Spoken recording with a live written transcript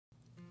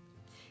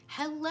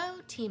Hello,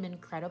 Team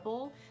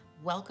Incredible.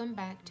 Welcome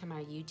back to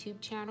my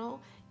YouTube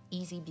channel,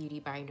 Easy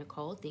Beauty by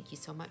Nicole. Thank you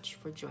so much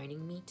for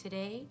joining me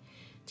today.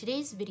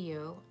 Today's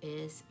video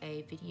is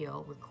a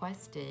video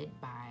requested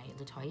by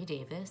Latoya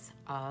Davis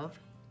of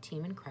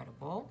Team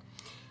Incredible.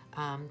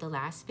 The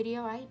last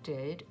video I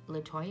did,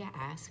 Latoya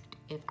asked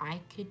if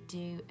I could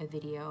do a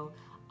video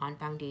on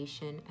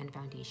foundation and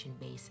foundation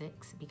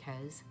basics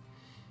because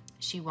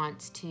she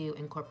wants to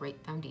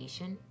incorporate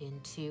foundation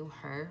into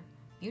her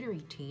beauty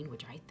routine,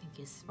 which I think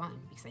is fun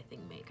because I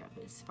think makeup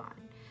is fun.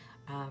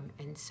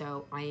 And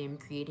so I am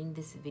creating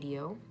this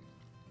video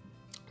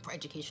for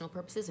educational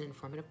purposes and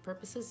informative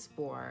purposes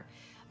for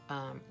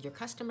your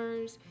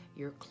customers,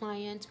 your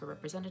clients, for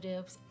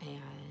representatives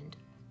and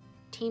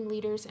team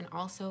leaders, and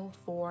also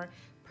for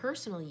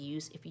personal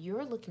use. If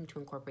you're looking to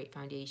incorporate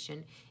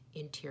foundation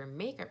into your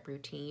makeup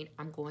routine,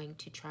 I'm going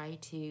to try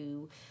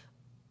to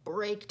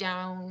break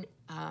down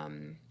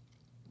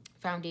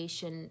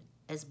foundation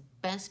as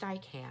best I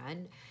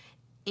can.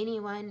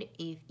 Anyone,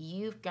 if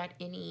you've got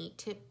any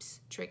tips,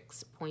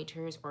 tricks,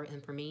 pointers, or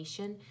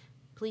information,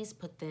 please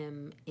put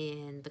them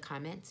in the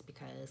comments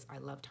because I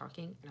love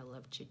talking and I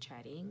love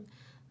chit-chatting.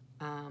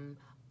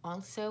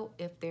 Also,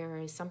 if there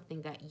is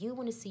something that you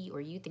want to see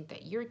or you think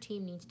that your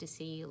team needs to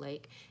see,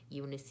 like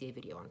you want to see a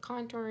video on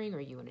contouring, or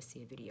you want to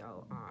see a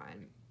video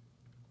on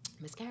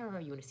mascara, or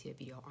you want to see a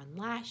video on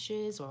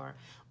lashes, or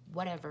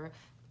whatever,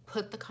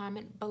 put the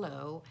comment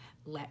below.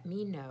 Let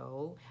me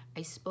know.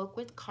 I spoke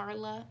with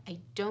Carla. I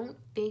don't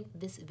think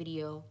this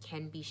video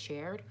can be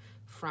shared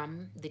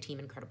from the Team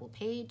Incredible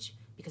page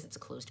because it's a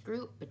closed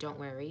group, but don't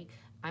worry.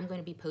 I'm going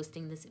to be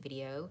posting this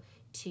video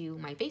to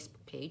my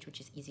Facebook page,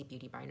 which is Easy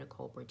Beauty by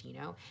Nicole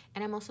Bordino.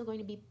 And I'm also going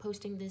to be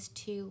posting this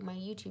to my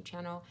YouTube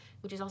channel,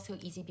 which is also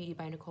Easy Beauty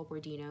by Nicole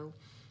Bordino.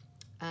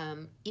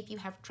 If you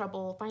have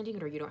trouble finding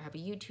it or you don't have a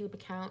YouTube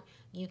account,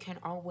 you can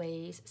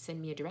always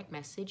send me a direct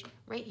message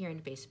right here on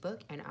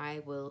Facebook and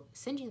I will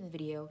send you the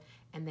video,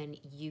 and then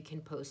you can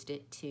post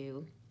it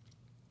to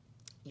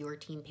your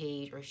team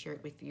page or share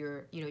it with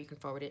your, you can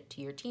forward it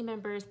to your team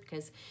members,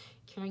 because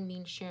caring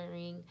means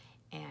sharing,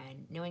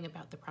 and knowing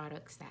about the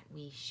products that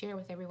we share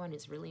with everyone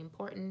is really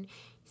important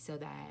so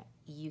that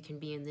you can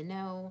be in the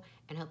know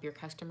and help your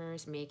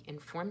customers make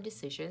informed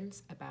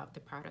decisions about the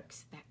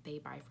products that they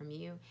buy from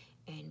you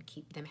and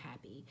keep them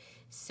happy.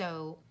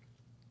 So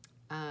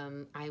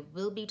I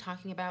will be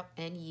talking about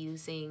and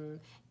using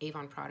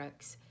Avon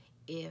products.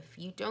 If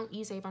you don't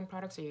use Avon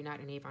products or you're not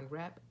an Avon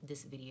rep,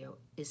 this video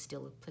is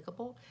still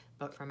applicable.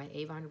 But for my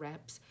Avon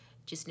reps,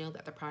 just know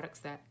that the products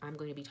that I'm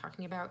going to be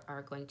talking about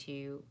are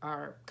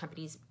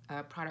company's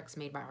products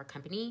made by our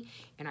company.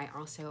 And I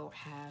also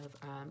have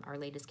our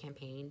latest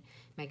campaign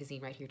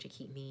magazine right here to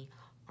keep me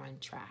on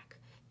track.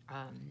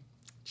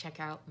 Check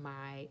out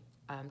my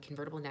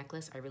convertible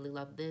necklace. I really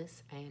love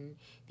this. And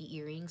the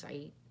earrings,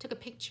 I took a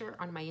picture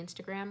on my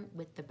Instagram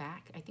with the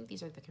back. I think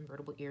these are the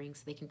convertible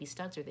earrings. They can be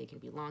studs or they can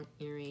be long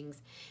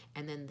earrings.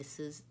 And then this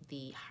is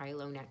the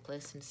high-low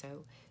necklace. And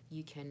so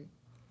you can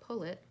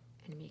pull it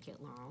and make it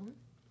long,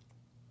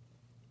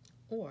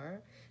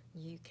 or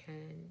you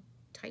can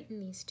tighten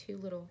these two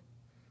little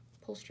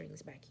pull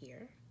strings back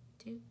here,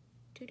 do,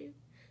 do, do,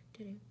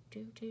 do,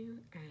 do, do,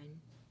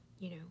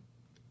 and,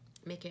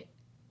 make it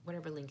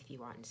whatever length you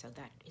want. So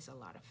that is a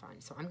lot of fun.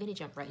 So I'm gonna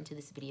jump right into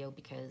this video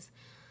because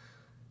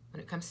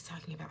when it comes to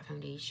talking about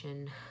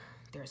foundation,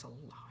 there's a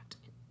lot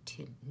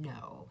to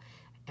know.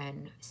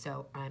 And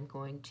so I'm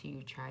going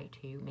to try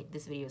to make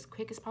this video as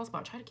quick as possible.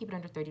 I'll try to keep it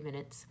under 30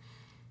 minutes.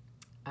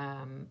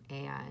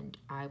 And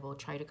I will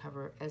try to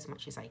cover as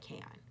much as I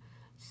can.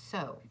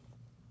 So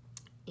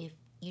if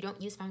you don't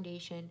use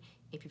foundation,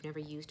 if you've never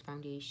used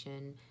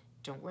foundation,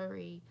 don't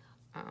worry.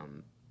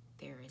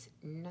 There is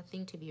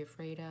nothing to be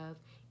afraid of.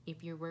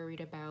 If you're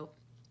worried about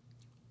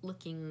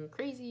looking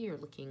crazy or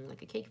looking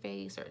like a cake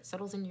face, or it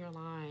settles in your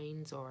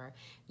lines, or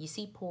you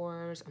see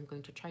pores, I'm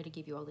going to try to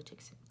give you all the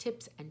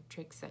tips and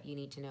tricks that you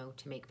need to know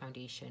to make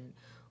foundation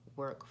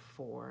work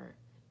for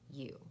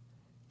you.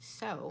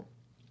 So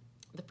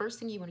the first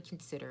thing you want to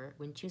consider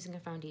when choosing a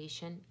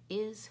foundation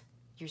is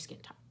your skin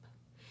type.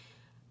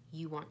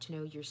 You want to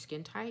know your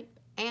skin type,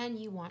 and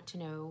you want to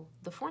know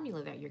the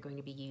formula that you're going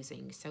to be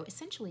using. So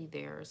essentially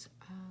there's,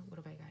 what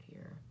have I got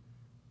here?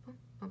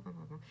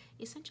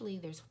 Essentially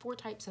there's 4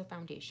 types of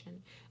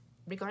foundation,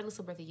 regardless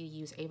of whether you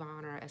use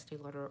Avon or Estee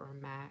Lauder or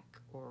MAC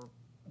or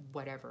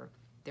whatever.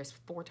 There's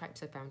 4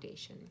 types of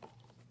foundation.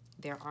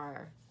 There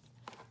are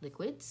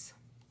liquids,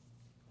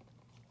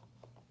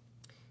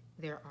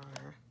 there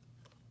are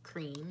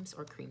creams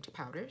or cream to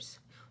powders.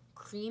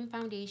 Cream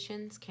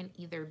foundations can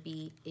either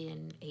be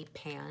in a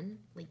pan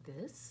like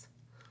this,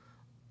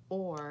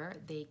 or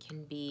they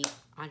can be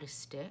on a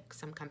stick.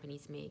 Some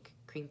companies make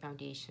cream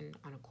foundation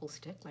on a cool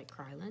stick like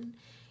Krylon.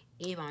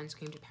 Avon's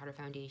cream to powder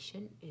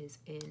foundation is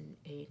in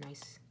a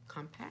nice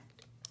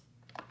compact.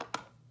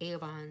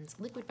 Avon's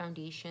liquid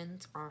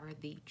foundations are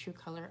the True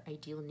Color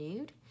Ideal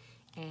Nude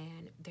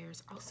And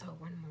there's also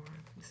one more.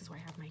 This is why I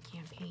have my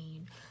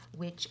campaign,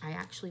 which I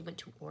actually went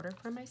to order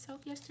for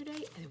myself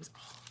yesterday, and it was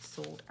all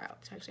sold out.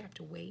 So I actually have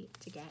to wait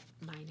to get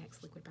my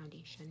next liquid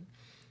foundation.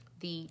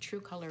 The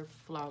True Color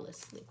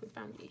Flawless Liquid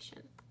Foundation.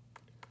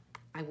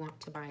 I want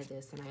to buy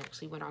this, and I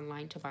actually went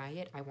online to buy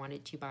it. I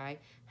wanted to buy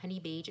Honey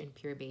Beige and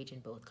Pure Beige,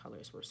 and both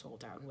colors were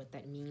sold out. And what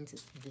that means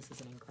is this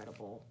is an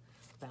incredible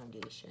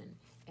foundation.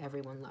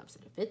 Everyone loves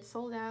it. If it's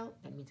sold out,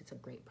 that means it's a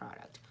great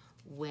product.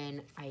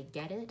 When I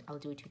get it, I'll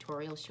do a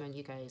tutorial showing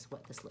you guys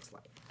what this looks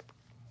like.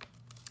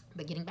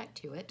 But getting back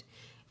to it,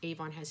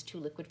 Avon has 2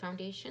 liquid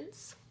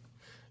foundations.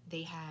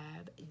 They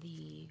have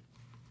the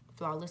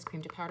Flawless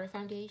Cream to Powder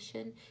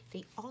Foundation.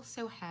 They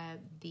also have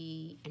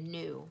the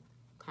new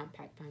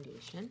Compact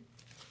Foundation.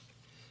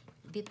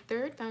 The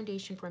third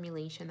foundation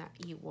formulation that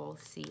you will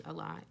see a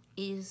lot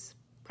is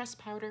pressed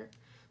powder,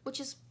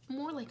 which is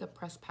more like a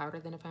pressed powder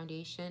than a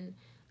foundation,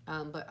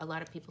 but a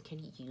lot of people can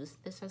use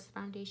this as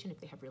foundation if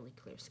they have really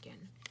clear skin.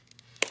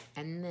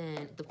 And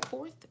then the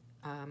fourth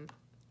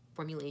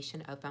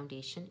formulation of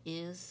foundation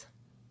is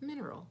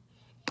mineral,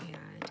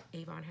 and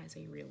Avon has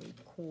a really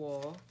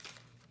cool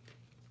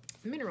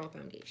mineral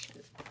foundation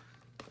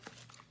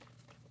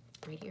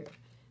right here.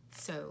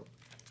 So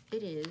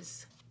it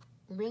is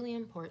really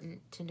important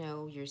to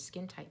know your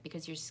skin type,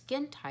 because your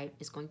skin type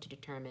is going to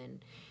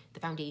determine the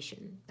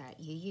foundation that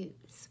you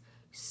use.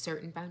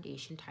 Certain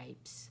foundation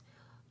types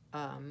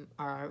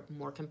are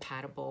more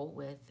compatible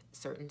with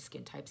certain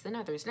skin types than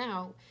others.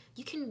 Now,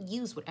 you can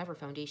use whatever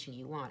foundation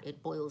you want.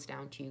 It boils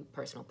down to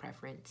personal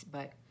preference,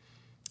 but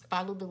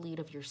follow the lead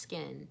of your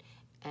skin,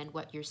 and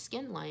what your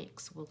skin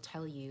likes will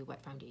tell you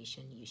what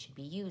foundation you should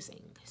be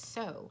using.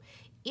 So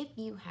if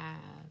you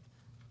have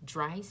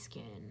dry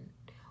skin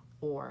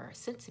or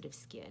sensitive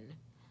skin,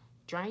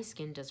 dry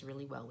skin does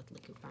really well with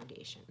liquid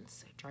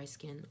foundations. Dry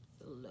skin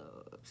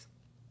loves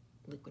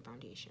liquid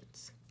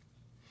foundations.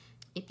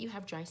 If you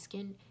have dry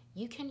skin,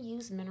 you can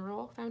use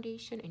mineral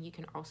foundation, and you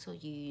can also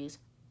use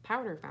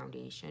powder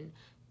foundation.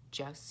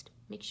 Just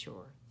make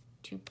sure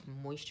to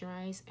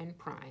moisturize and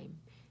prime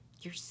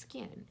your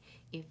skin.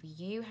 If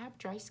you have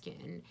dry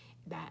skin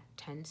that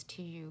tends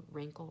to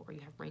wrinkle, or you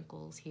have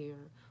wrinkles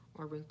here,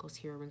 or wrinkles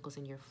here, wrinkles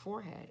in your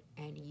forehead,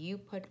 and you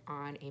put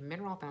on a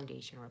mineral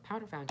foundation or a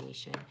powder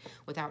foundation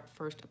without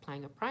first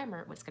applying a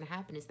primer, what's going to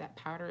happen is that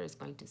powder is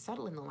going to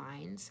settle in the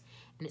lines,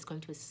 and it's going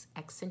to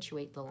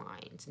accentuate the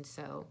lines. And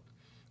so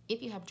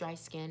if you have dry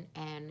skin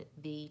and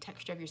the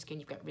texture of your skin,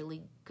 you've got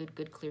really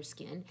good clear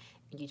skin,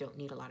 and you don't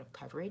need a lot of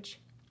coverage,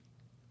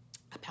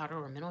 a powder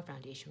or a mineral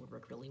foundation would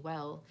work really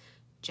well.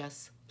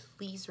 Just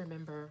please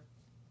remember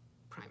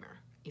primer.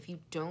 If you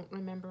don't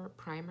remember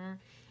primer,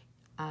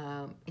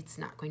 it's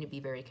not going to be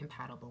very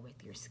compatible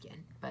with your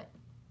skin, but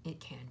it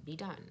can be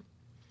done.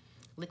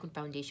 Liquid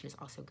foundation is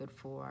also good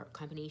for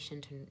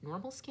combination to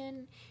normal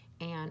skin,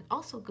 and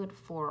also good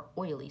for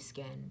oily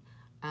skin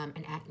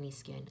and acne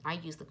skin. I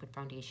use liquid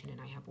foundation,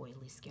 and I have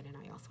oily skin, and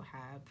I also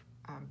have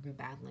been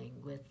battling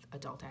with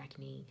adult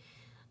acne.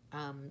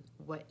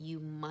 What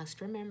you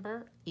must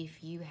remember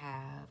if you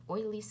have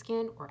oily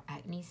skin or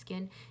acne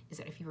skin is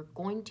that if you are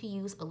going to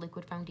use a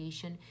liquid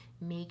foundation,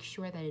 make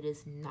sure that it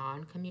is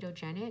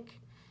non-comedogenic,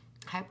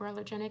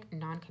 hyperallergenic,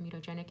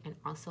 non-comedogenic, and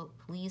also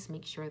please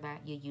make sure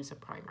that you use a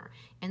primer.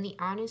 And the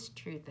honest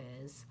truth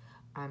is,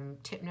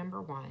 tip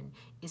number 1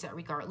 is that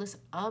regardless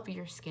of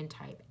your skin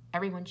type,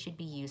 everyone should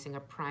be using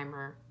a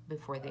primer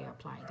before they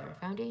apply their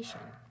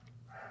foundation.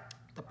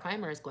 The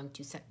primer is going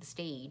to set the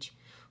stage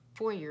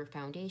for your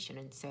foundation,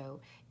 and so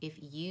if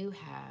you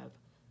have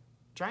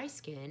dry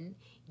skin,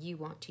 you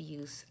want to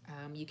use,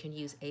 you can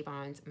use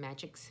Avon's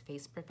Magic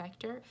Face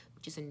Perfector,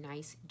 which is a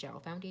nice gel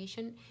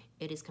foundation.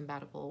 It is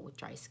compatible with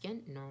dry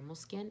skin, normal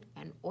skin,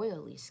 and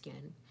oily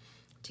skin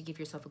to give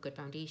yourself a good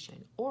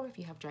foundation. Or if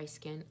you have dry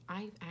skin,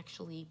 I've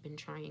actually been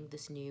trying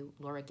this new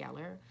Laura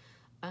Geller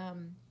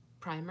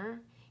primer,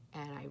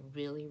 and I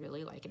really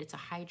like it. It's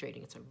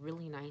a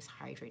really nice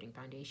hydrating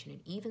foundation,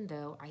 and even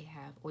though I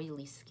have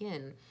oily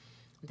skin,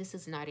 this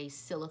is not a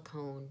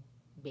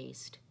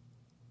silicone-based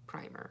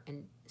primer,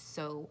 and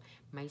so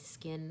my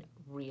skin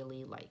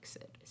really likes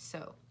it.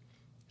 So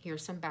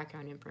here's some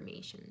background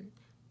information.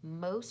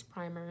 Most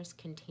primers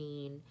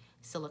contain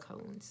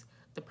silicones.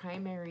 The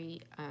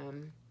primary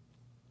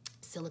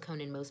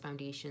silicone in most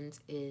foundations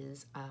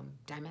is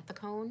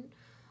dimethicone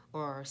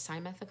or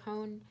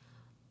simethicone,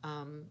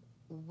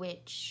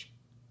 which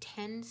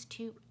tends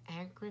to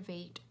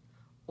aggravate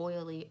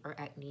oily or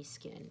acne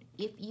skin.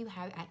 If you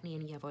have acne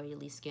and you have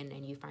oily skin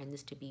and you find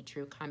this to be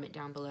true, comment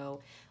down below.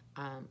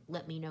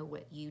 Let me know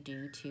what you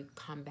do to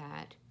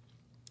combat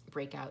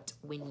breakouts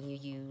when you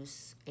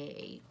use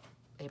a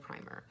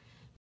primer.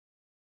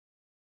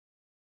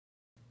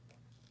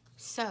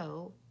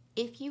 So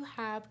if you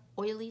have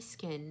oily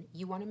skin,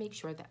 you want to make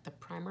sure that the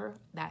primer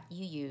that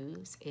you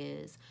use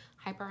is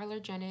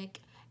hyperallergenic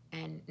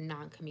and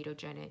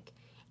non-comedogenic,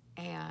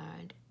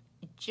 and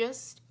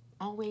just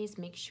always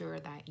make sure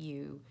that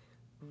you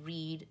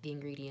read the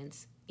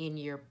ingredients in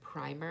your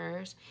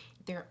primers.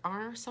 There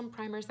are some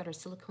primers that are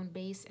silicone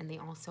based, and they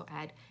also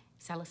add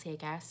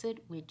salicylic acid,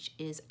 which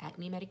is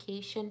acne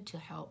medication to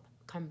help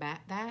combat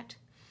that.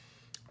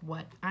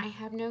 What I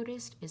have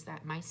noticed is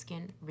that my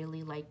skin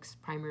really likes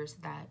primers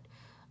that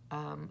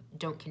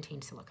don't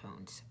contain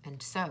silicones.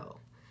 And so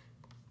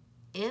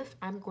if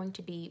I'm going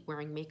to be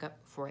wearing makeup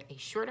for a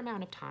short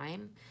amount of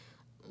time,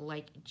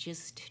 like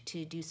just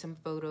to do some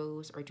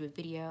photos or do a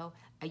video,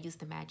 I use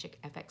the Magic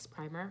FX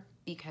primer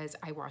because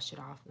I wash it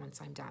off once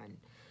I'm done.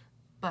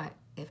 But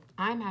if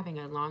I'm having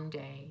a long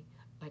day,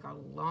 like a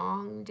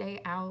long day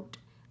out,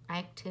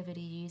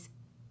 activities,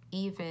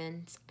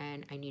 events,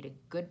 and I need a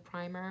good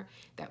primer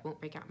that won't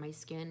break out my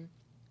skin,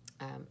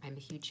 I'm a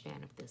huge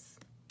fan of this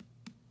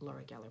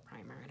Laura Geller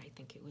primer, and I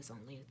think it was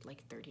only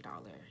like $30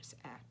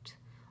 at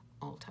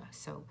Ulta.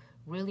 So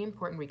really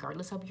important,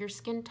 regardless of your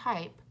skin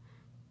type,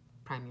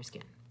 prime your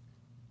skin.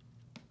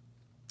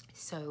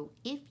 So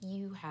if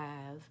you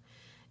have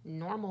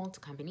normal to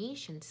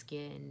combination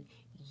skin,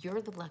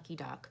 you're the lucky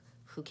duck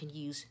who can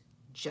use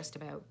just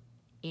about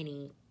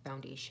any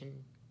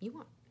foundation you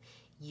want.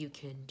 You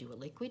can do a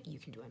liquid, you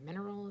can do a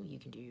mineral, you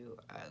can do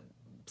a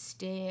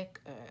stick,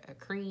 a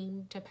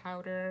cream to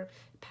powder,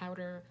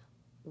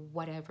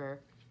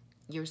 whatever.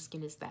 Your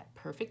skin is that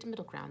perfect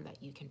middle ground that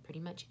you can pretty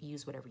much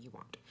use whatever you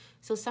want.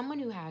 So someone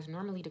who has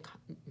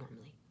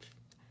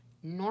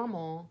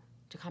normal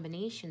to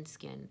combination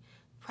skin,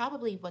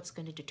 probably what's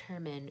going to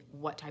determine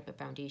what type of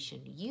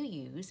foundation you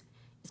use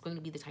is going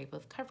to be the type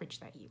of coverage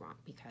that you want,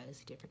 because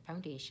different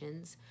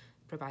foundations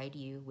provide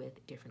you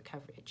with different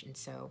coverage. And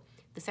so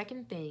the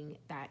second thing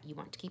that you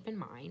want to keep in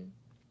mind,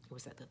 or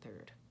was that the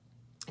third?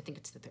 I think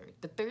it's the third.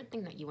 The third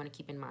thing that you want to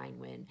keep in mind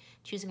when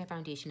choosing a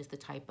foundation is the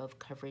type of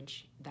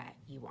coverage that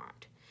you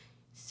want.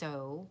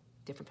 So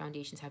different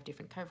foundations have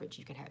different coverage.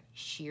 You can have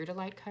sheer to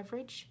light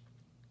coverage,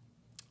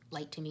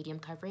 light to medium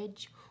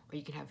coverage, or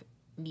you can have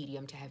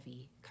medium to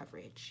heavy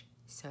coverage.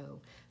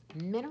 So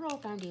mineral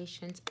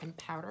foundations and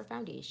powder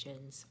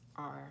foundations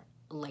are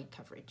light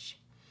coverage.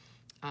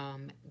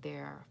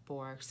 They're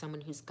for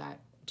someone who's got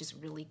just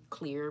really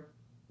clear,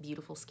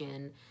 beautiful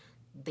skin.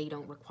 They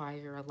don't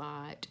require a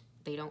lot.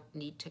 They don't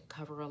need to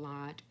cover a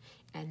lot,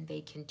 and they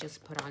can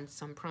just put on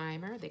some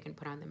primer. They can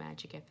put on the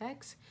Magic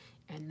FX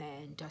and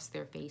then dust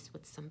their face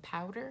with some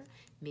powder,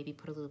 maybe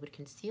put a little bit of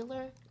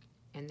concealer,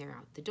 and they're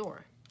out the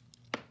door.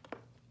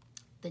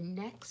 The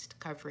next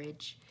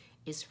coverage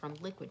is from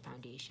liquid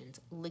foundations.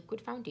 Liquid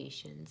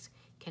foundations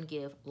can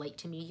give light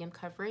to medium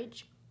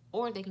coverage,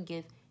 or they can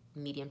give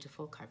medium to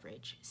full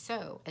coverage.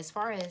 So as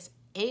far as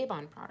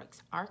Avon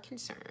products are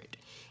concerned,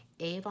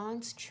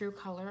 Avon's True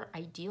Color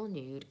Ideal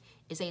Nude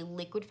is a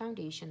liquid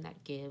foundation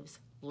that gives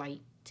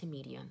light to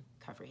medium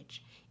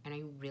coverage. And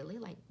I really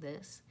like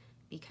this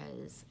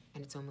because,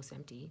 and it's almost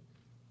empty,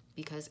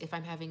 because if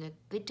I'm having a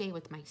good day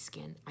with my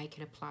skin, I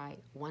can apply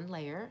one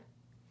layer,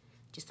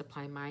 just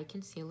apply my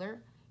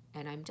concealer,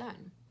 and I'm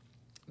done.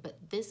 But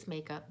this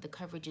makeup, the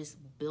coverage is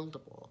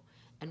buildable.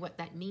 And what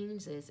that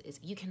means is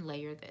you can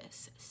layer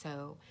this.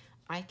 So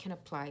I can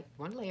apply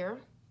one layer,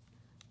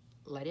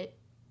 let it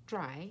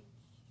dry,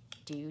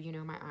 do, you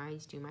know, my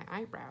eyes, do my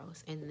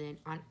eyebrows, and then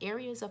on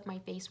areas of my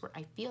face where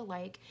I feel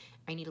like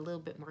I need a little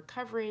bit more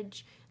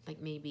coverage, like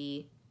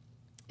maybe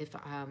if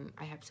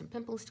I have some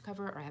pimples to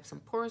cover, or I have some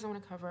pores I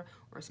want to cover,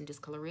 or some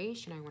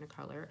discoloration I want to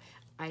color,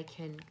 I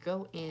can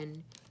go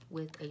in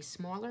with a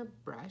smaller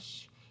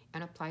brush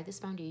and apply this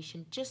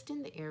foundation just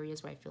in the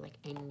areas where I feel like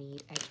I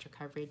need extra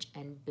coverage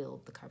and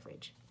build the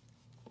coverage.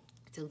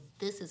 So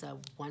this is a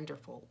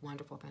wonderful,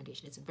 wonderful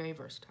foundation. It's very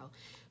versatile.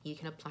 You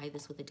can apply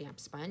this with a damp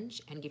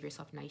sponge and give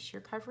yourself nice sheer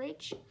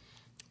coverage,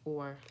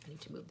 or I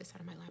need to move this out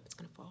of my lap, it's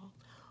gonna fall.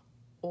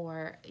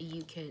 Or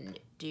you can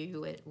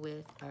do it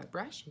with a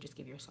brush and just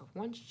give yourself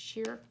one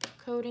sheer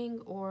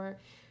coating, or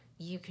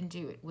you can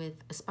do it with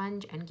a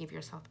sponge and give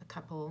yourself a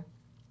couple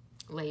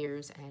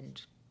layers,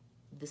 and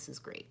this is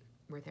great,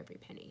 worth every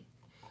penny.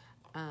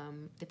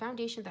 The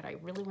foundation that I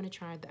really want to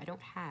try that I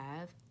don't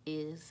have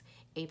is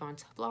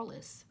Avon's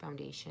Flawless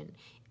Foundation,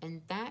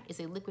 and that is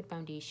a liquid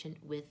foundation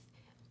with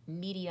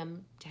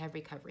medium to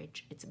heavy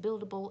coverage. It's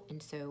buildable,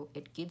 and so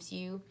it gives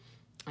you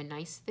a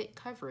nice thick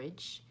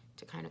coverage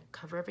to kind of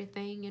cover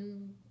everything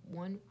in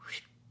one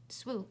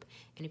swoop,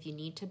 and if you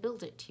need to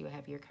build it to a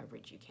heavier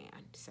coverage, you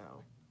can. So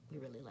we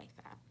really like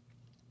that.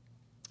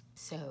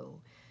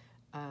 So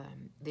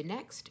the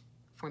next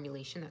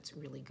formulation that's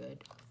really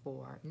good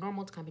for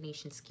normal to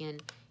combination skin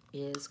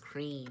is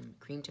cream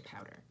to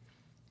powder.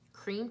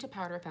 Cream to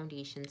powder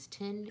foundations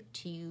tend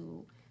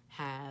to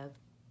have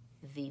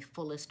the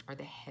fullest or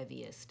the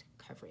heaviest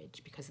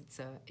coverage because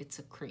it's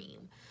a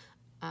cream.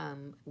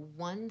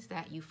 Ones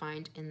that you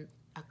find in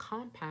a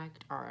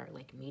compact are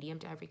like medium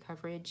to heavy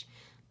coverage,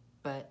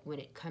 but when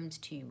it comes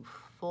to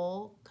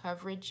full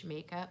coverage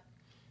makeup,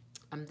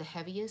 the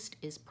heaviest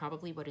is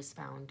probably what is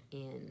found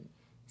in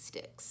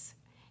sticks.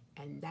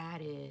 And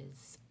that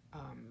is,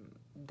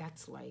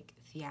 that's like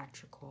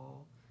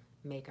theatrical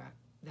makeup.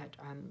 That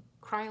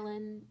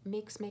Krylon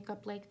makes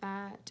makeup like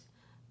that.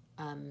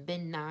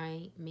 Ben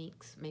Nye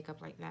makes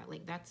makeup like that.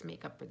 Like that's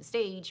makeup for the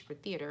stage, for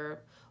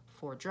theater,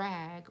 for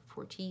drag,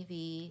 for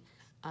TV.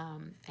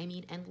 I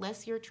mean,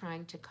 unless you're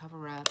trying to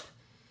cover up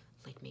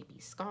like maybe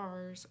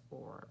scars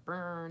or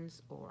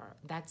burns, or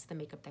that's the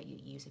makeup that you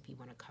use if you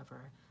want to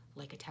cover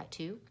like a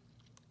tattoo.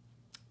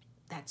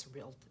 That's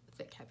real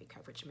thick, heavy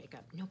coverage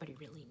makeup. Nobody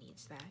really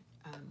needs that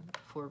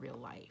for real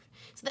life.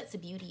 So that's the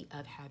beauty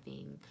of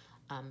having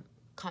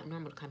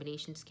normal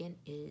combination skin,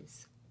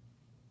 is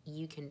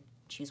you can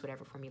choose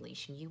whatever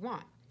formulation you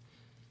want.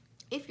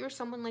 If you're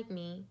someone like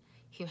me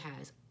who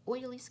has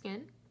oily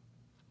skin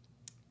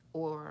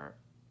or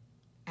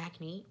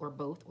acne, or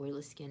both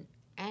oily skin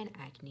and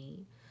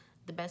acne,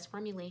 the best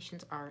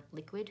formulations are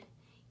liquid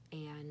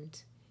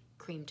and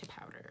cream to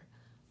powder.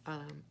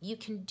 You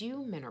can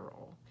do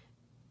mineral,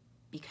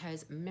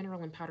 because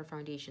mineral and powder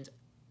foundations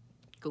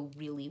go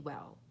really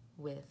well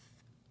with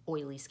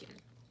oily skin.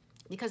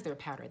 Because they're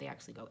powder, they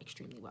actually go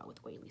extremely well with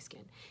oily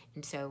skin.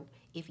 And so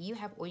if you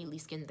have oily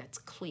skin that's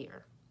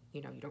clear,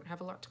 you know, you don't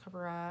have a lot to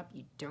cover up,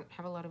 you don't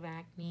have a lot of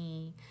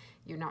acne,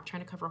 you're not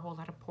trying to cover a whole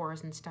lot of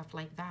pores and stuff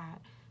like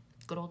that,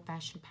 good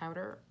old-fashioned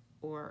powder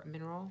or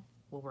mineral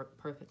will work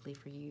perfectly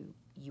for you.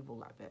 You will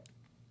love it.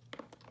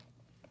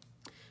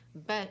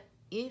 But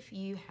if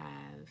you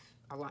have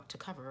a lot to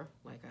cover,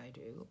 like I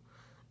do,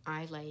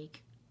 I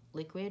like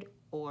liquid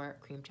or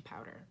cream to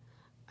powder.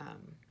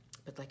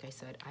 But like I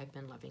said, I've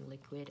been loving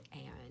liquid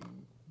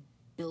and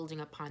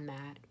building upon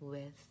that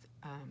with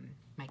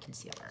my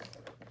concealer.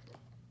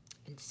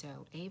 And so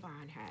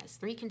Avon has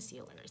 3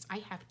 concealers. I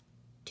have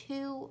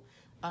 2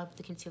 of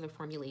the concealer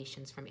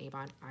formulations from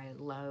Avon. I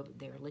love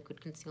their liquid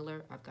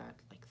concealer. I've got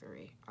like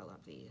 3. I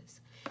love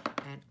these.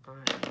 And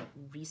I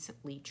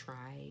recently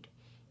tried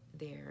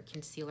their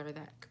concealer,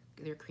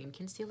 their cream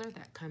concealer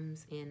that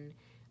comes in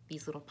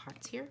these little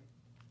pots here.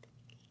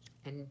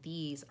 And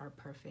these are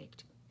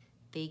perfect.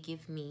 They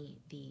give me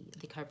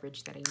the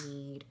coverage that I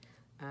need,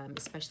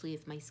 especially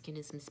if my skin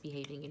is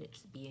misbehaving and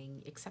it's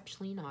being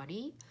exceptionally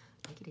naughty,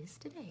 like it is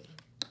today.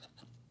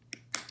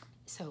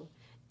 So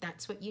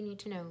that's what you need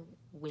to know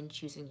when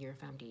choosing your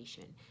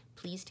foundation.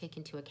 Please take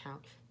into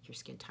account your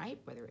skin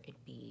type, whether it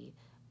be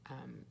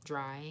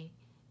dry,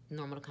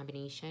 normal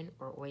combination,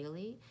 or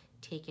oily.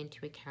 Take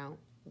into account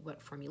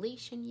what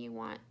formulation you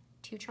want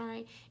to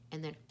try,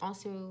 and then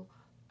also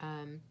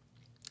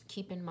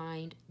keep in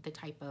mind the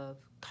type of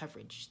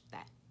coverage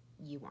that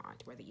you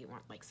want, whether you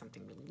want like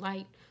something really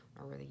light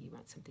or whether you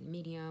want something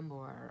medium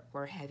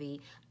or heavy.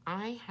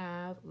 I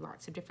have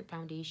lots of different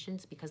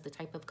foundations because the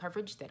type of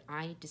coverage that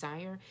I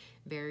desire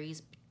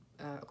varies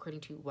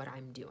according to what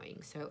I'm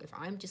doing. So if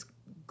I'm just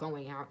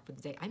going out for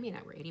the day, I may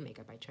not wear any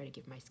makeup. I try to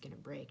give my skin a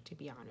break, to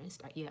be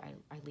honest.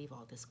 I leave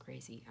all this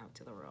crazy out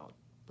to the world,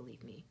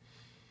 believe me.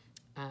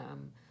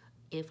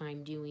 If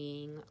I'm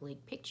doing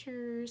like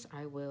pictures,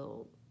 I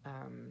will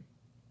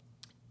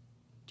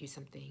do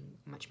something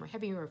much more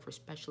heavier, or for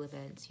special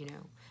events, you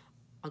know,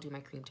 I'll do my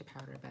cream to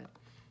powder. But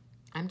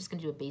I'm just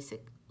gonna do a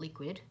basic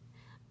liquid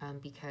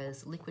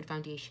because liquid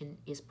foundation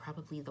is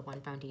probably the one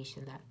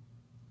foundation that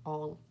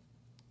all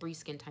 3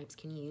 skin types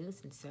can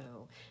use. And so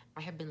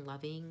I have been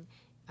loving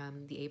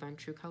the Avon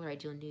True Color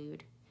Ideal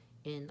Nude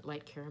in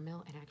Light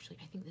Caramel. And actually,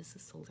 I think this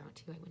is sold out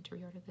too. I went to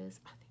reorder this.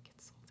 I think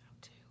it's sold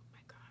out too.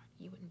 My God,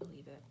 you wouldn't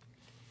believe it.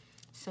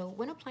 So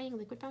when applying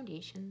liquid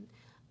foundation,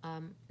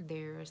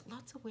 there's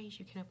lots of ways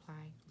you can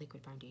apply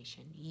liquid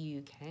foundation.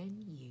 You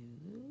can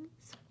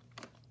use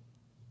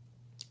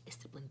a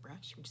stippling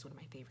brush, which is one of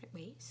my favorite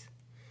ways.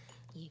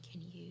 You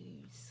can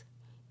use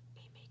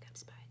a makeup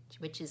sponge,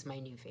 which is my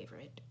new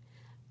favorite.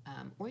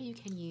 Or you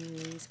can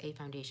use a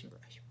foundation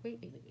brush. Wait.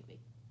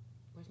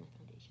 Where's my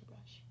foundation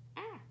brush?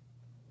 Ah!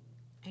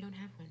 I don't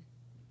have one.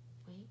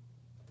 Wait.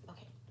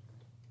 Okay.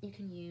 You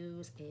can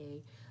use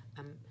a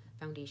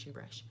foundation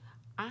brush.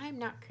 I'm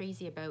not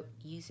crazy about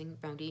using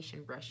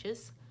foundation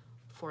brushes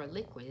for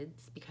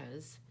liquids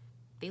because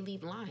they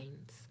leave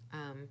lines,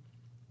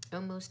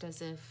 almost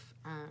as if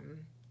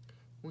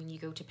when you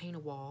go to paint a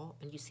wall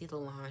and you see the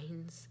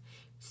lines.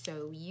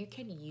 So you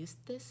can use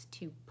this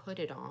to put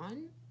it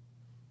on,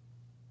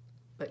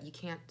 but you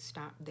can't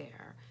stop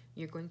there.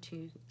 You're going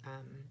to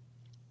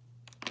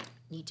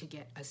need to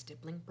get a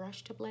stippling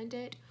brush to blend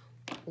it,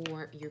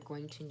 or you're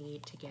going to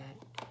need to get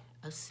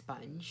a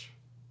sponge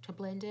to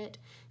blend it,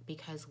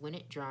 because when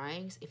it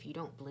dries, if you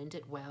don't blend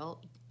it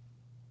well,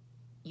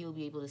 you'll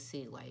be able to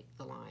see like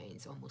the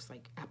lines, almost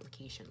like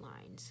application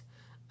lines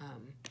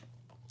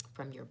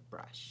from your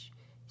brush.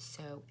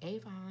 So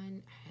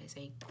Avon has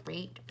a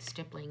great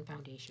stippling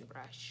foundation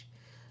brush.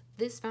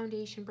 This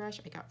foundation brush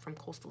I got from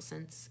Coastal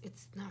Scents.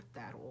 It's not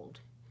that old.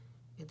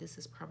 This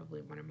is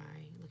probably one of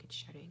my, look at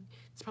shedding.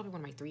 It's probably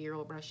one of my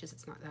 3-year-old brushes.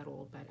 It's not that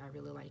old, but I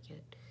really like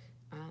it.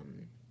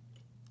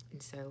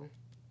 And so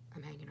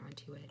I'm hanging on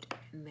to it.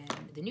 And then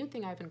the new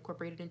thing I've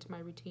incorporated into my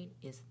routine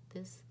is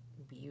this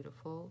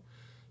beautiful,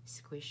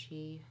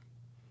 squishy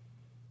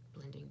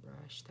blending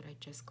brush that I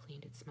just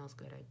cleaned. It smells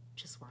good. I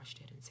just washed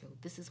it. And so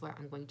this is what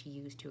I'm going to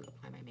use to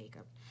apply my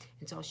makeup.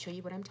 And so I'll show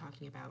you what I'm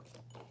talking about.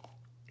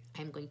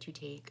 I'm going to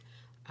take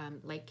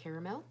Light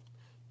Caramel,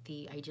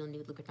 the Ideal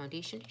Nude Liquid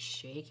Foundation.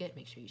 Shake it.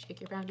 Make sure you shake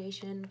your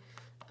foundation,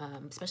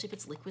 especially if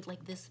it's liquid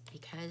like this,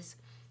 because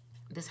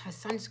this has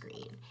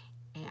sunscreen,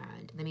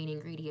 and the main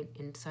ingredient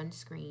in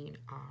sunscreen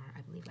are,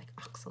 I believe, like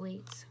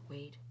oxalates.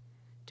 Wait,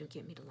 don't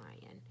get me to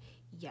lying.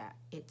 Yeah,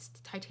 it's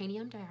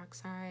titanium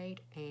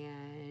dioxide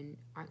and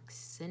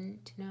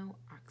oxates,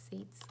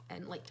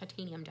 and like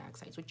titanium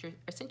dioxides, which are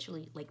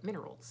essentially like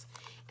minerals.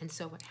 And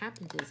so what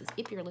happens is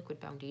if your liquid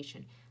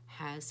foundation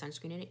has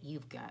sunscreen in it,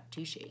 you've got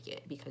to shake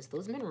it, because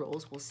those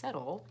minerals will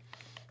settle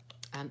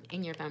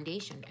in your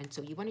foundation. And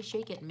so you want to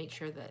shake it and make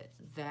sure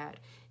that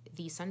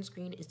the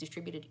sunscreen is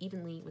distributed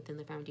evenly within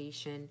the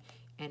foundation,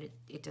 and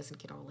it doesn't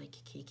get all like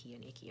cakey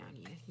and icky on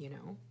you, you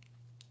know?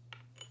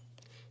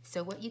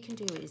 So what you can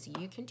do is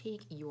you can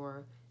take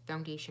your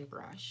foundation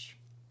brush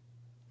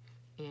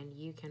and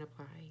you can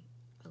apply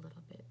a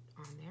little bit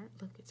on there.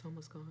 Look, it's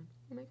almost gone.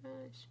 Oh my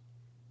gosh.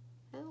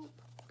 Help.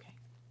 Okay.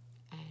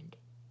 And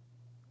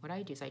what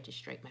I do is I just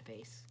strike my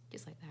face,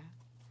 just like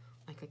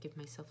that. Like I give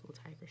myself little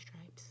tiger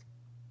stripes.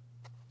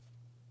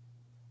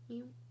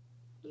 You.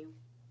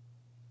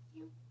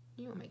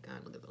 Oh my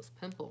God, look at those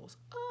pimples.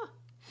 Ah!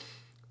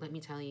 Let me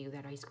tell you,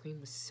 that ice cream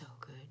was so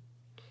good.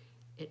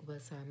 It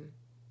was,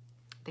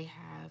 they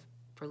have,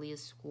 for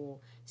Leah's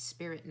school,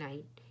 Spirit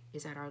Night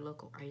is at our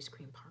local ice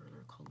cream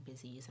parlor called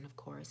Busy's. And of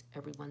course,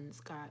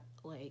 everyone's got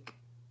like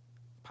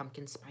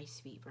pumpkin spice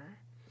fever.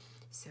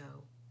 So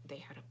they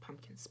had a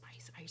pumpkin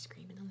spice ice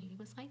cream, and the lady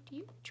was like, "Do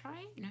you try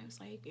it?" And I was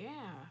like,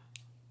 "Yeah."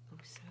 It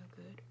was so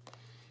good.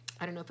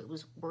 I don't know if it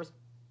was worth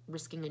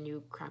risking a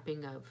new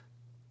cropping of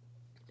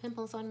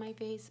pimples on my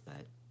face,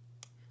 but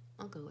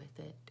I'll go with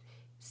it.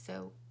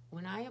 So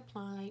when I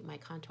apply my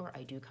contour,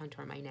 I do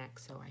contour my neck.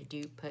 So I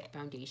do put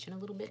foundation a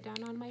little bit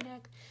down on my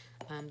neck,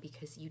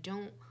 because you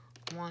don't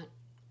want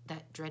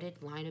that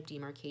dreaded line of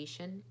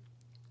demarcation.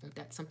 If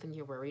that's something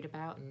you're worried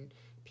about, and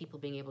people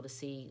being able to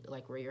see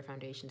like where your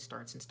foundation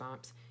starts and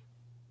stops,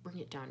 bring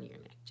it down to your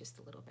neck just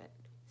a little bit.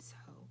 So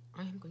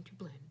I am going to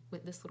blend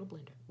with this little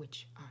blender,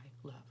 which I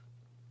love.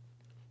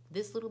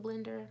 This little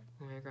blender,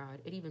 oh my God,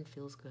 it even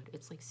feels good.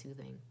 It's like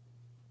soothing.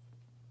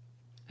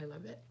 I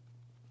love it.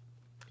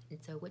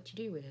 And so what you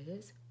do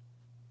is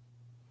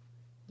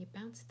you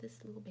bounce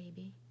this little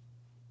baby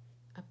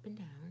up and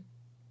down.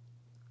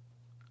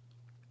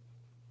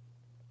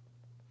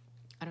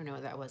 I don't know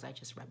what that was. I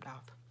just rubbed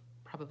off.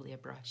 Probably a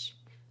brush,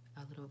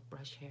 a little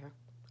brush hair.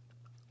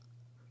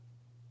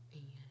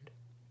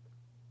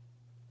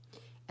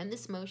 And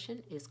this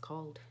motion is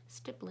called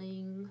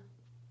stippling.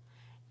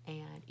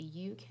 And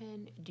you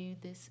can do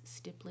this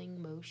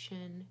stippling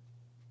motion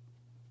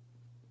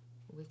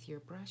with your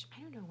brush.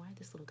 I don't know why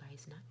this little guy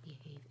is not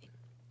behaving.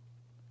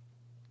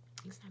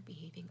 He's not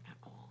behaving at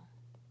all.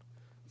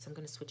 So I'm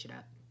going to switch it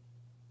up.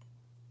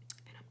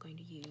 And I'm going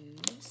to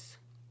use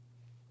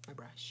my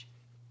brush,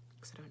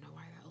 because I don't know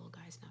why that little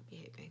guy's not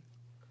behaving.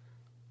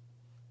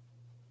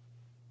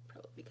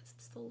 Probably because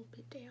it's a little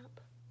bit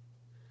damp.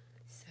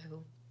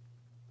 So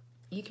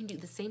you can do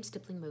the same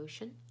stippling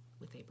motion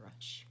with a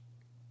brush.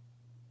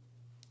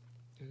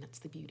 And that's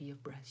the beauty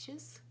of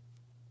brushes,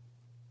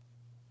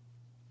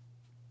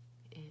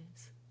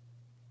 is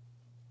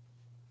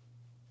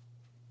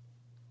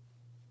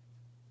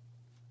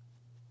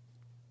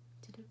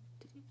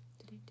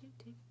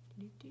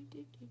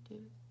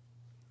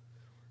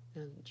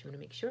now you want to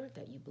make sure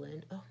that you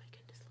blend. Oh my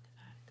goodness, look at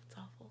that. That's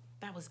awful.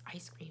 That was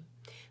ice cream.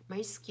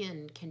 My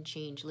skin can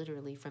change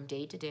literally from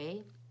day to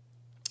day.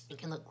 It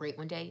can look great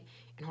one day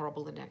and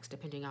horrible the next,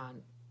 depending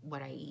on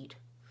what I eat.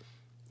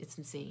 It's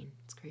insane.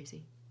 It's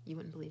crazy. You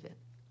wouldn't believe it.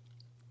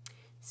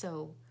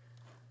 So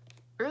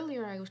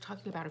earlier I was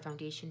talking about a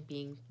foundation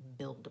being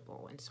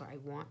buildable, and so I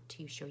want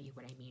to show you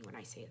what I mean when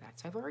I say that.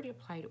 So I've already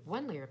applied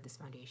one layer of this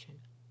foundation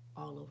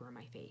all over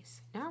my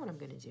face. Now what I'm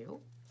going to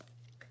do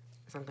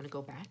is I'm going to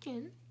go back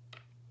in,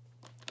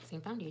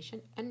 same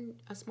foundation, and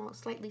a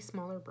slightly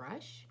smaller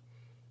brush,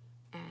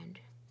 and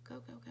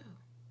go.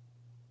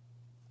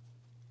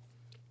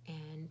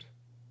 And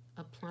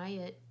apply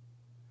it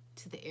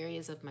to the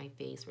areas of my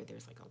face where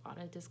there's like a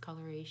lot of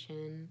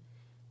discoloration,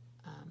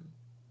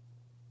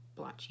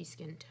 blotchy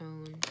skin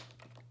tone.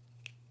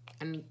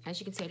 I mean, as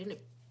you can see, I didn't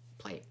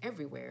apply it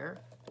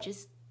everywhere,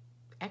 just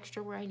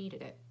extra where I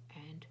needed it,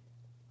 and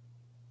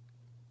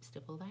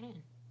stipple that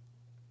in.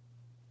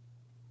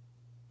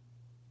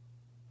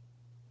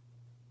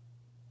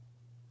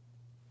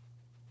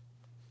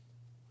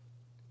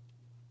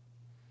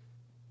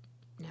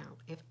 Now,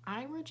 if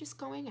I were just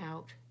going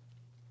out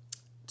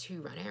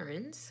to run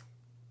errands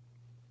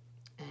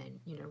and,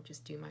 you know,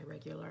 just do my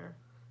regular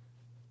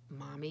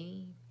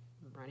mommy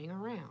running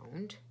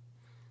around,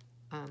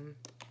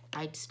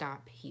 I'd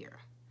stop here.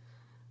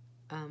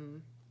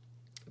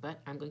 But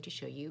I'm going to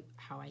show you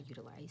how I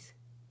utilize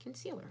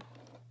concealer.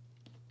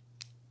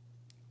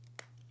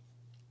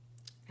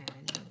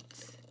 And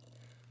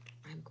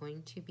I'm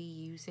going to be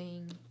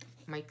using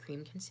my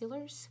cream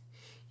concealers.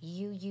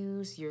 You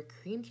use your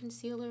cream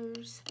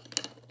concealers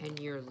and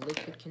your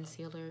liquid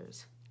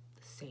concealers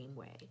the same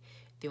way.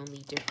 The only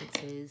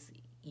difference is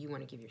you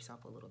want to give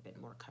yourself a little bit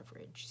more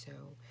coverage. So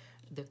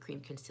the cream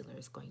concealer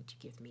is going to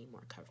give me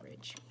more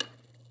coverage.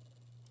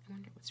 I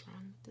wonder what's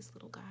wrong with this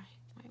little guy.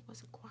 Why it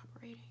wasn't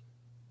cooperating.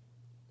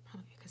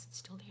 because it's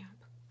still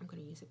damp. I'm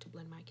going to use it to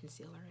blend my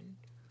concealer and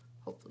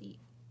hopefully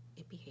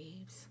it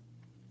behaves.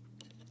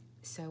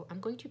 So I'm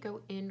going to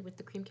go in with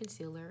the cream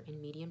concealer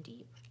in medium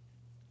deep.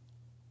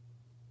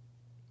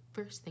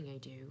 First thing I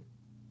do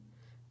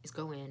is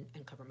go in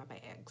and cover my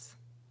bags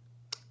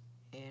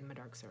and my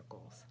dark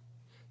circles.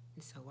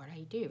 And so what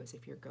I do is,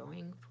 if you're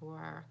going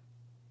for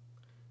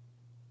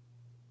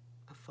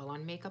a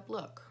full-on makeup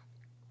look,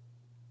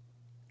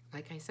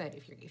 like I said,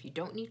 if you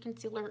don't need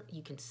concealer,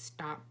 you can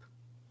stop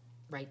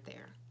right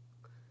there.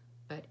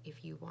 But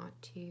if you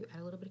want to add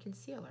a little bit of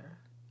concealer,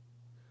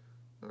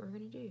 what we're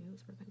going to do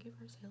is we're going to give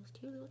ourselves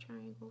 2 little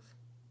triangles.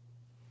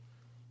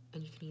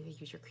 And you can either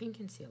use your cream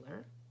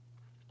concealer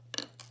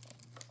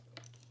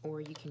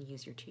or you can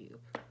use your tube.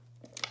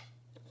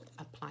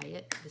 Apply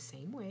it the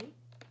same way.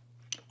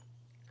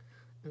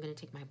 I'm going to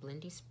take my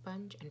blendy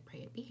sponge and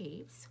pray it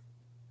behaves.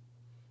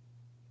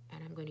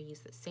 And I'm going to use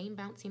the same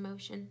bouncy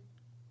motion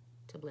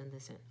to blend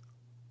this in.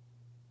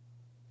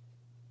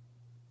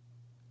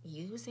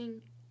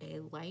 Using a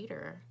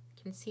lighter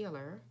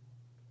concealer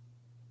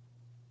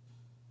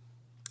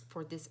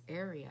for this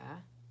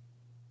area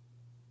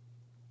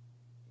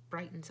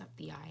brightens up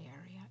the eye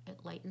area. It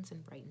lightens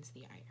and brightens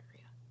the eye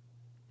area.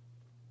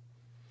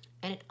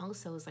 And it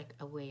also is like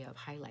a way of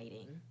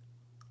highlighting.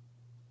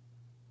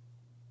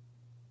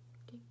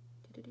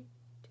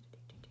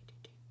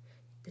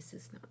 This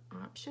is not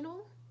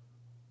optional,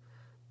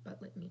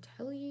 but let me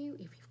tell you,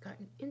 if you've got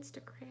an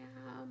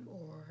Instagram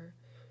or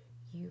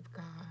you've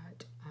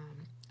got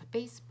a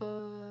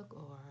Facebook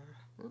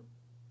or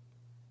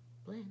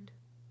blend,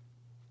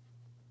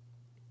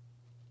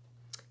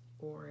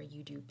 or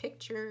you do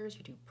pictures,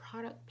 you do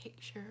product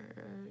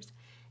pictures,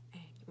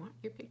 and you want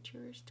your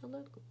pictures to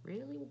look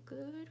really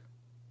good,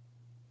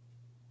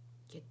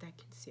 get that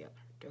concealer.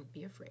 Don't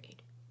be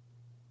afraid.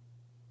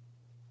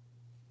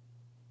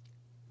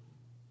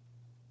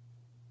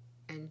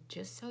 And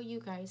just so you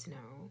guys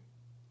know,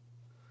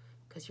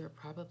 because you're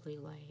probably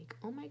like,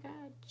 oh my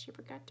God, she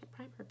forgot to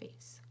prime her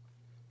base.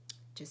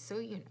 Just so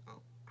you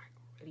know, I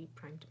already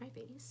primed my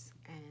base,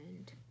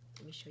 and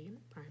let me show you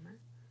my primer.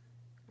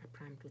 I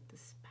primed with the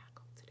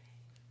spackle today.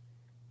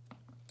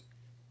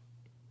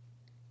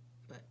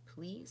 But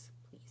please,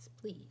 please,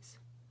 please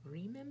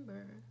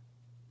remember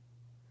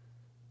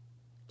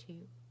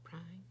to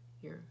prime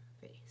your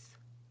face.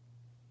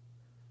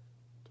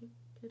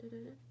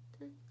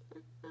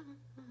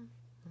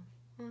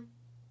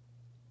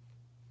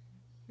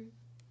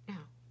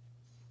 Now,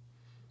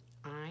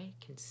 I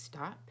can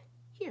stop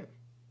here,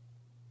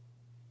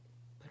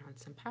 put on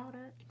some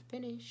powder and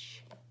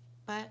finish,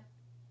 but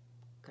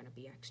gonna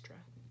be extra.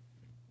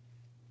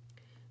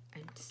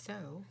 And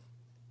so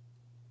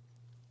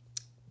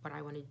what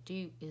I want to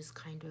do is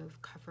kind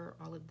of cover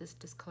all of this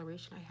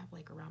discoloration I have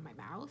like around my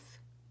mouth.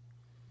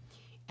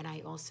 And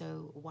I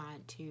also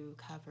want to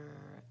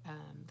cover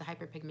the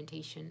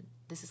hyperpigmentation.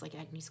 This is like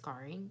acne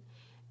scarring.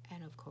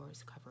 And of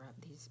course, cover up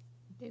these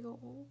big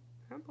old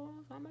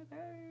pimples on my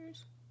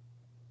face.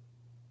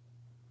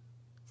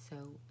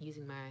 So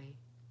using my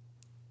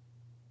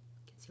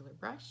concealer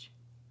brush,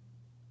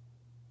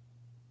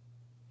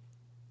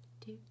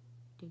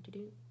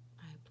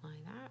 I apply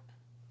that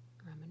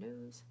around my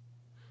nose,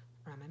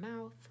 around my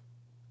mouth,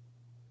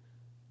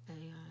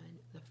 and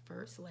the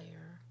first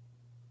layer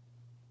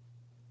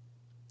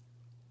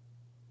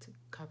to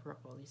cover up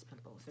all these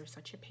pimples. They're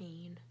such a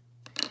pain.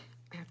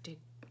 I have to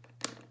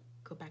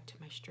go back to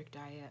my strict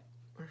diet.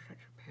 They're such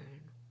a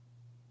pain.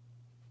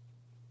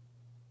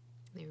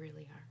 They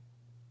really are.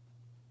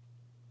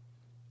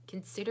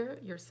 Consider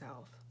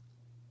yourself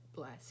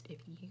blessed if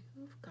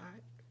you've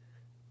got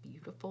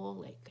beautiful,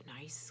 like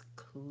nice,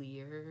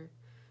 clear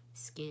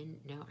skin,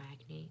 no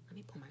acne. Let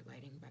me pull my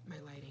lighting back. My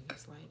lighting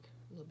is like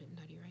a little bit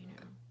nutty right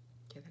now.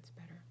 Okay, that's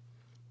better.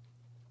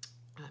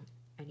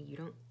 And you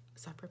don't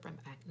suffer from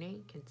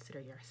acne,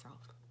 consider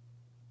yourself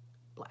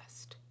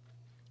blessed.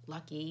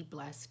 Lucky,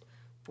 blessed,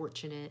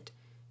 fortunate,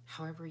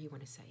 however you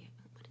want to say it.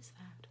 What is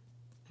that?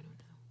 I don't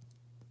know.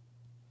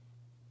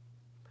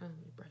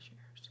 Probably brush your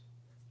hairs.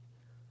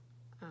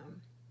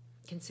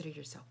 Consider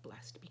yourself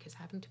blessed, because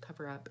having to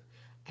cover up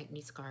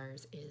acne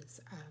scars is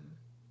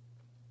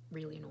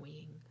really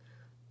annoying.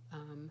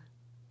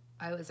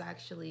 I was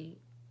actually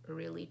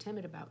really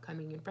timid about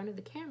coming in front of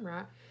the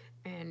camera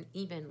and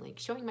even like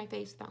showing my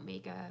face without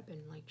makeup and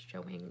like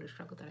showing the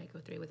struggle that I go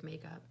through with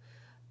makeup.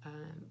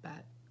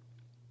 But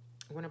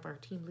one of our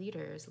team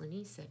leaders,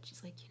 Lenise, said,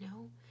 she's like, you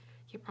know,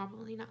 you're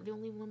probably not the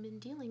only woman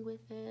dealing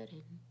with it,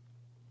 and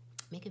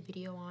make a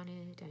video on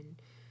it,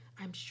 and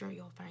I'm sure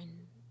you'll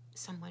find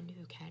someone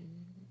who can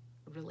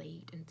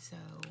relate. And so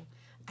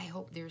I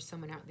hope there's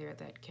someone out there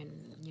that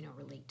can, you know,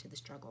 relate to the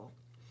struggle.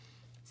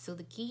 So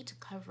the key to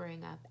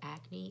covering up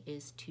acne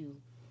is to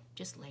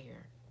just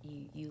layer.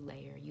 You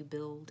layer, you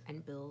build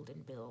and build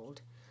and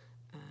build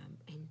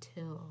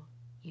until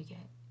you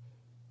get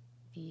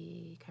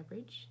the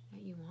coverage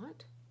that you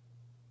want.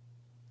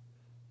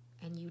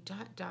 And you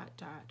dot, dot,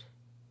 dot.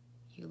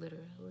 You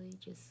literally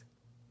just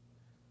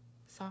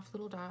soft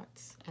little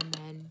dots and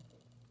then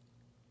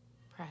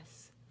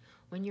press.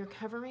 When you're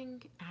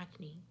covering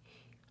acne,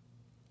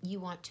 you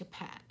want to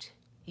pat.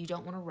 You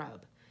don't want to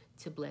rub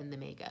to blend the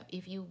makeup.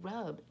 If you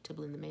rub to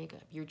blend the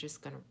makeup, you're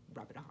just going to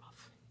rub it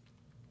off.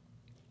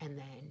 And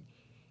then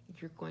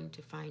you're going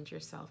to find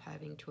yourself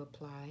having to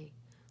apply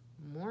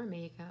more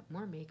makeup,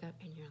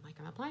 and you're like,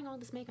 I'm applying all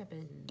this makeup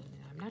and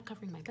I'm not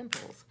covering my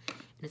pimples.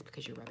 And it's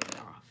because you're rubbing it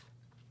off.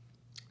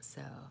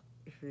 So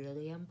it's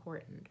really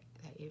important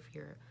that if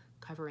you're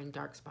covering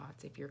dark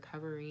spots, if you're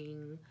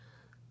covering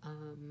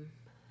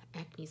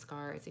acne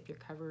scars, if you're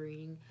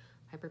covering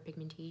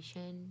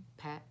hyperpigmentation,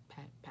 pat,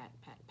 pat, pat,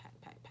 pat, pat,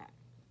 pat, pat.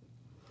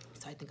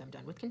 So I think I'm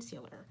done with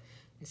concealer.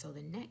 And so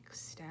the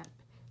next step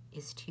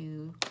is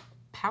to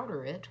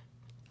powder it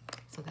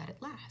so that it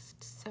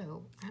lasts.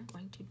 So I'm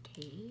going to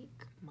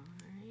take my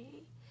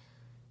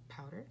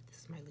powder.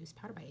 This is my loose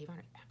powder by Avon.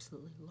 I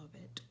absolutely love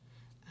it.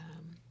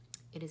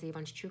 It is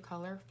Avon's True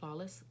Color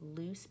Flawless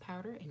Loose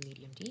Powder in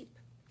medium deep.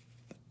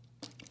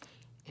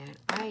 And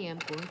I am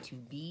going to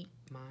beat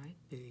my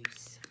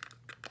face.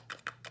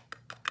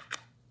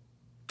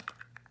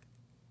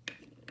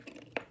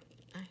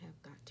 I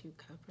have got to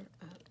cover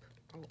up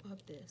all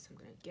of this. I'm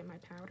going to get my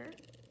powder.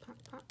 Pop,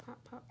 pop,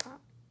 pop, pop,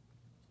 pop.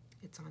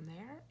 It's on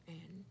there.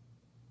 And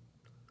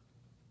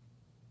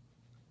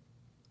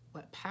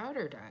what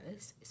powder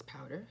does is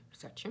powder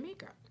sets your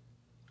makeup.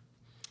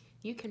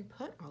 You can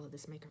put all of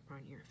this makeup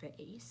on your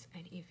face,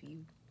 and if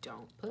you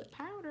don't put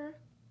powder,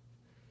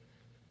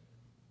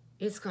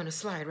 it's going to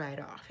slide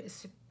right off,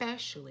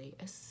 especially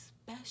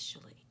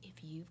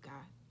if you've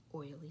got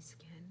oily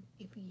skin.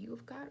 If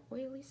you've got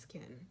oily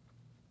skin,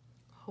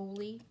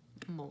 holy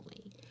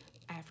moly,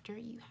 after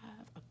you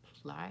have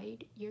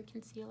applied your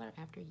concealer,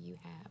 after you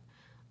have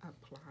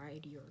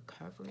applied your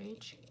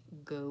coverage,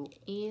 go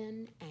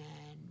in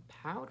and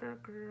powder,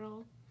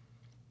 girl.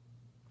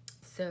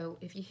 So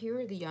if you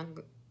hear the young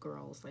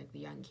girls, like the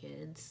young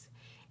kids,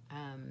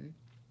 and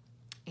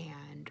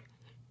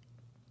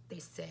they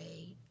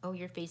say, oh,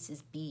 your face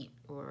is beat,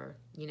 or,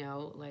 you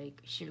know,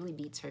 like, she really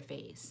beats her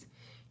face.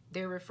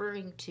 They're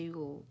referring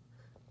to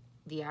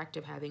the act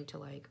of having to,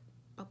 like,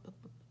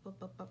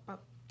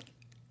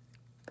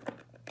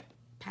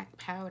 pack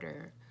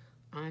powder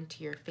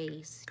onto your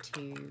face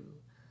to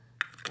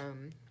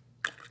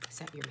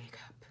set your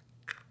makeup.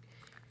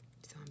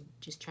 So I'm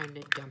just trying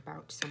to dump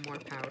out some more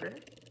powder.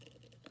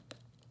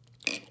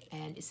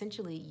 And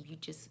essentially, you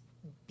just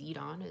beat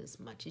on as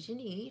much as you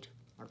need,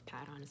 or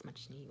pat on as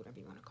much as you need, whatever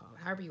you want to call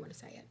it, however you want to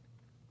say it,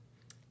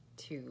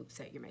 to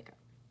set your makeup.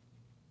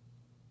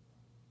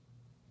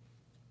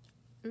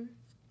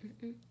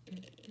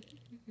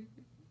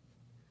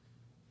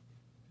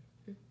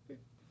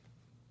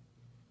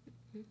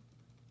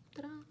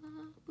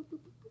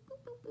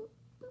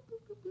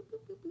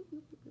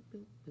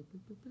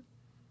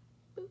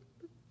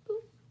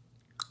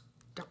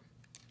 Done.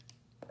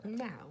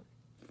 Now,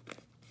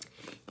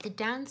 the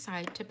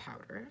downside to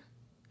powder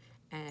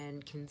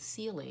and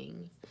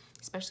concealing,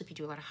 especially if you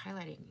do a lot of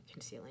highlighting and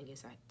concealing,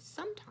 is that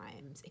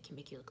sometimes it can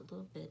make you look a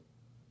little bit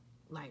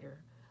lighter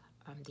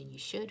than you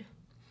should.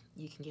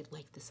 You can get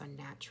like this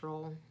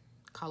unnatural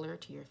color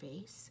to your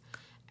face.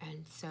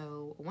 And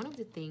so one of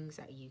the things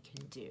that you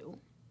can do,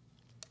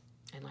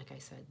 and like I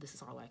said, this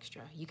is all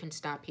extra, you can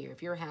stop here.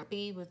 If you're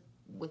happy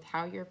with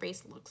how your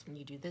face looks when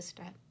you do this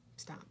step,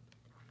 stop.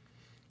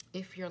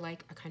 If you're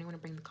like, I kind of want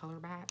to bring the color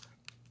back,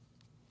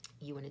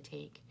 you want to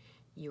take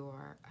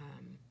your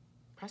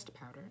pressed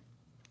powder,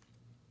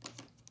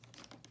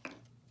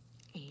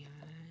 and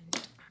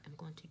I'm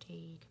going to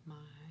take my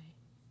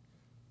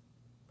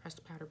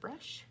pressed powder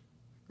brush.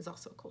 There's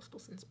also a Coastal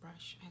Scents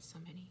brush. It has so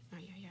many.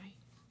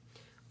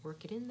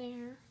 Work it in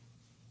there.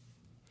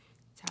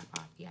 Tap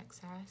off the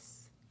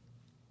excess.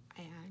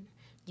 And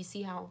you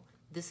see how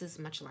this is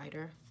much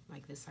lighter?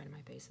 Like this side of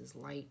my face is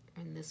light,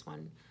 and this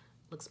one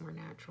looks more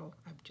natural.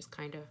 I've just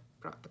kind of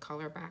brought the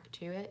color back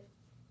to it.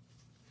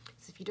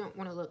 So if you don't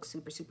want to look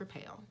super, super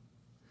pale,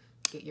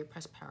 get your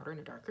pressed powder in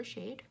a darker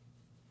shade.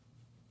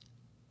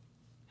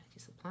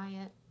 Just apply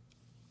it.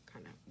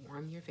 Kind of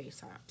warm your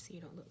face up so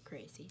you don't look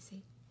crazy.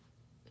 See?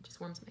 It just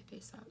warms my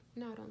face up.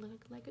 No, I don't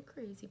look like a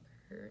crazy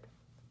bird.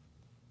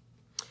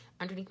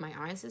 Underneath my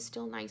eyes is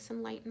still nice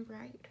and light and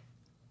bright.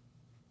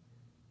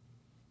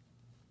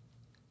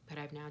 But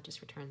I've now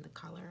just returned the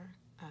color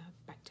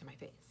back to my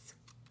face.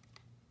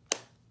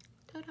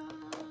 Ta-da!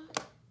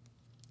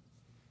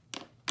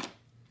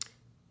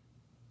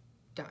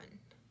 Done.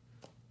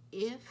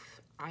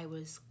 If I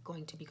was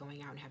going to be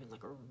going out and having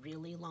like a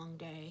really long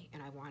day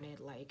and I wanted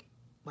like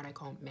what I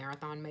call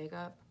marathon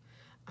makeup,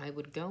 I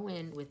would go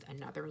in with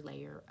another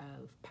layer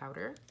of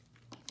powder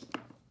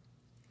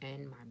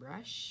and my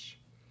brush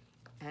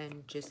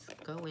and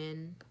just go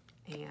in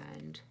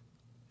and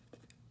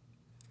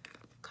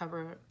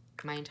cover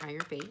my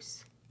entire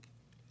face.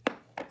 I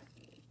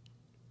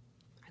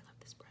love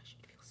this brush,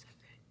 it feels so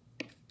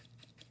good.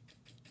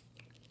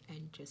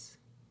 And just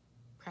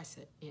press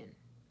it in.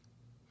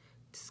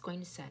 This is going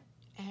to set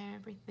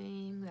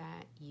everything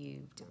that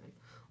you've done,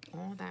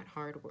 all that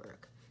hard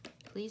work.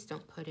 Please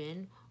don't put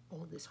in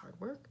all this hard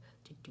work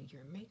to to do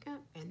your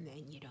makeup and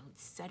then you don't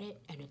set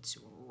it and it's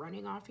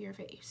running off your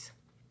face.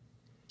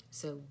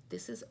 So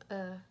this is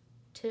a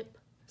tip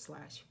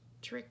slash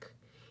trick.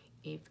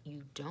 If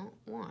you don't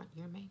want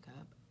your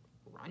makeup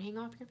running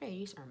off your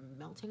face or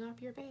melting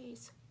off your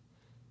face,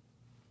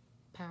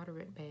 powder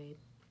it, babe.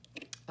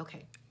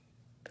 Okay,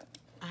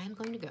 I'm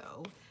going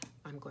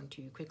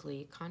to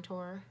quickly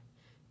contour,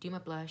 do my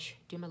blush,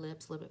 do my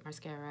lips, a little bit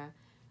mascara.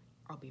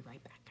 I'll be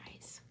right back,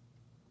 guys.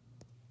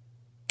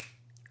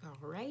 All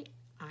right,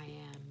 I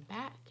am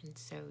back, and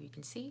so you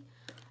can see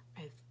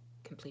I've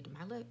completed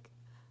my look.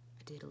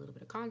 I did a little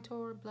bit of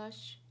contour,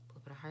 blush, a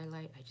little bit of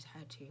highlight. I just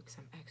had to because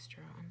I'm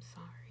extra. I'm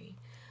sorry.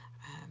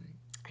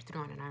 I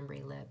threw on an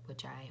ombre lip,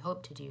 which I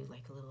hope to do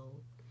like a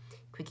little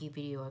quickie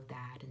video of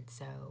that. And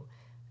so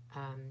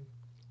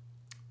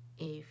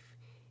if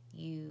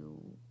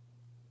you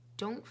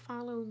don't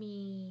follow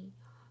me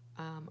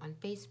on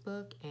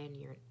Facebook and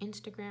you're an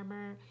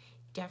Instagrammer,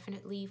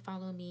 definitely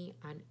follow me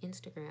on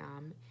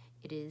Instagram.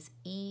 It is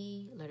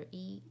letter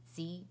E,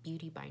 Z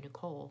Beauty by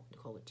Nicole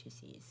with 2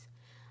 C's.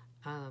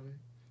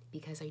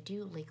 Because I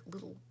do like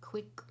little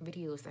quick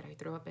videos that I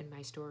throw up in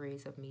my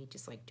stories of me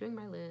just like doing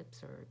my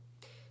lips or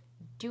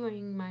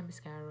doing my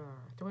mascara or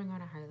throwing on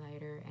a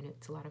highlighter, and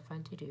it's a lot of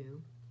fun to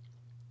do.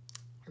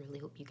 I really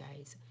hope you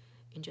guys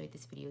enjoyed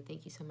this video.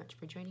 Thank you so much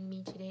for joining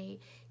me today,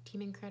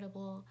 Team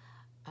Incredible.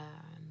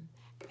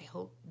 I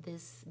hope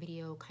this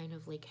video kind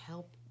of like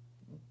help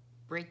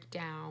break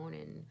down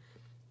and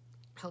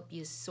help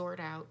you sort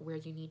out where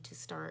you need to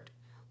start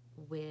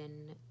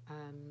when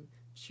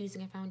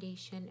choosing a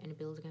foundation and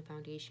building a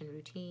foundation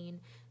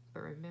routine.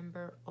 But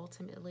remember,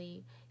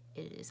 ultimately,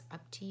 it is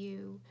up to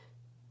you.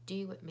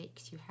 Do what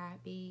makes you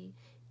happy.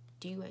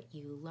 Do what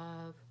you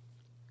love.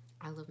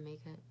 I love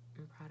makeup.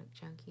 I'm a product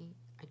junkie.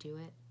 I do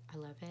it. I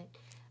love it.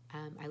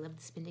 I love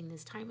spending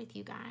this time with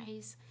you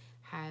guys.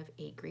 Have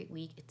a great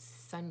week. It's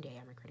Sunday.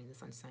 I'm recording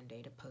this on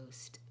Sunday to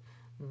post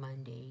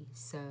Monday.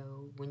 So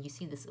when you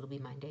see this, it'll be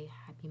Monday.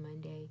 Happy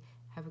Monday.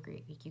 Have a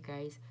great week, you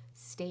guys.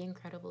 Stay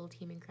incredible,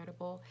 Team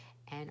Incredible,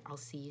 and I'll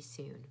see you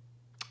soon.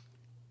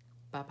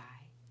 Bye-bye.